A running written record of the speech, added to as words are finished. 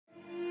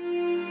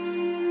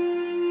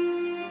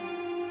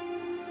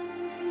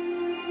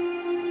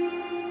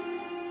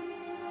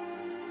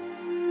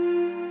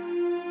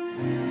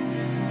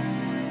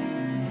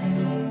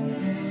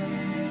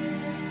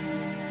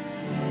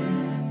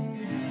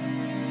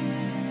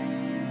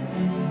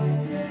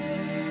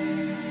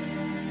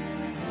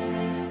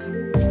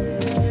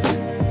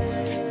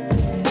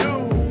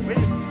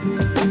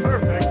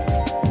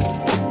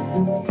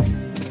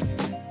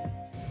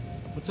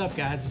up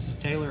guys, this is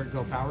Taylor at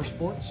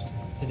GoPowerSports.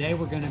 Today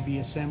we're going to be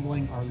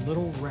assembling our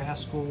Lil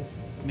Rascal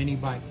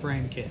Minibike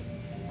frame kit.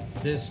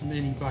 This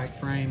mini bike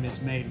frame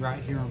is made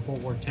right here in Fort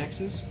Worth,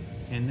 Texas,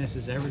 and this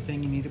is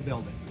everything you need to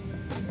build it.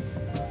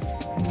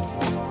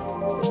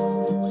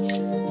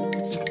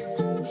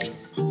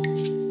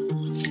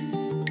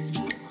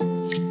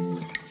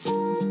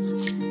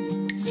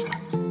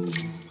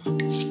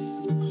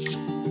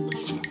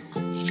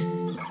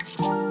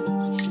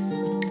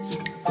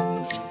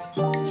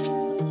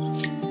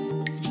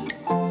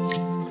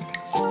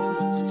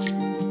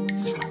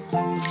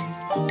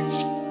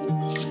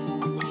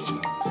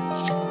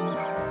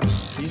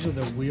 These are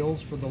the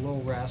wheels for the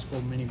Lil Rascal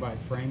Minibike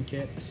frame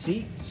kit. The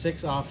seat,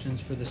 6 options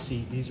for the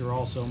seat. These are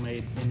also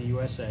made in the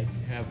USA.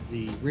 You have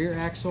the rear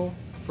axle,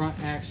 front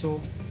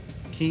axle,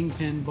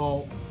 kingpin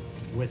bolt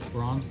with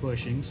bronze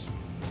bushings,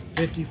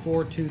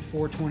 54 tooth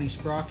 420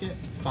 sprocket,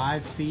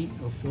 5 feet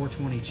of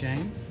 420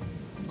 chain,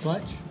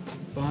 clutch,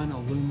 fun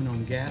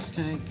aluminum gas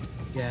tank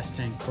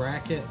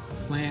bracket,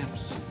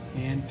 clamps,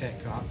 and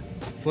petcock,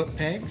 foot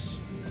pegs,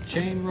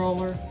 chain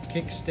roller,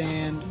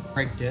 kickstand,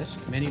 brake disc,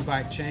 mini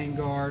bike chain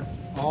guard,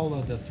 all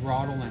of the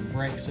throttle and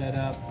brake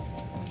setup,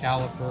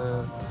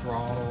 caliper,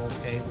 throttle,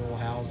 cable,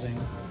 housing,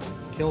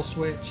 kill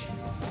switch.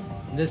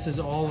 This is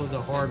all of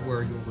the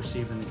hardware you'll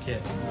receive in the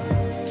kit.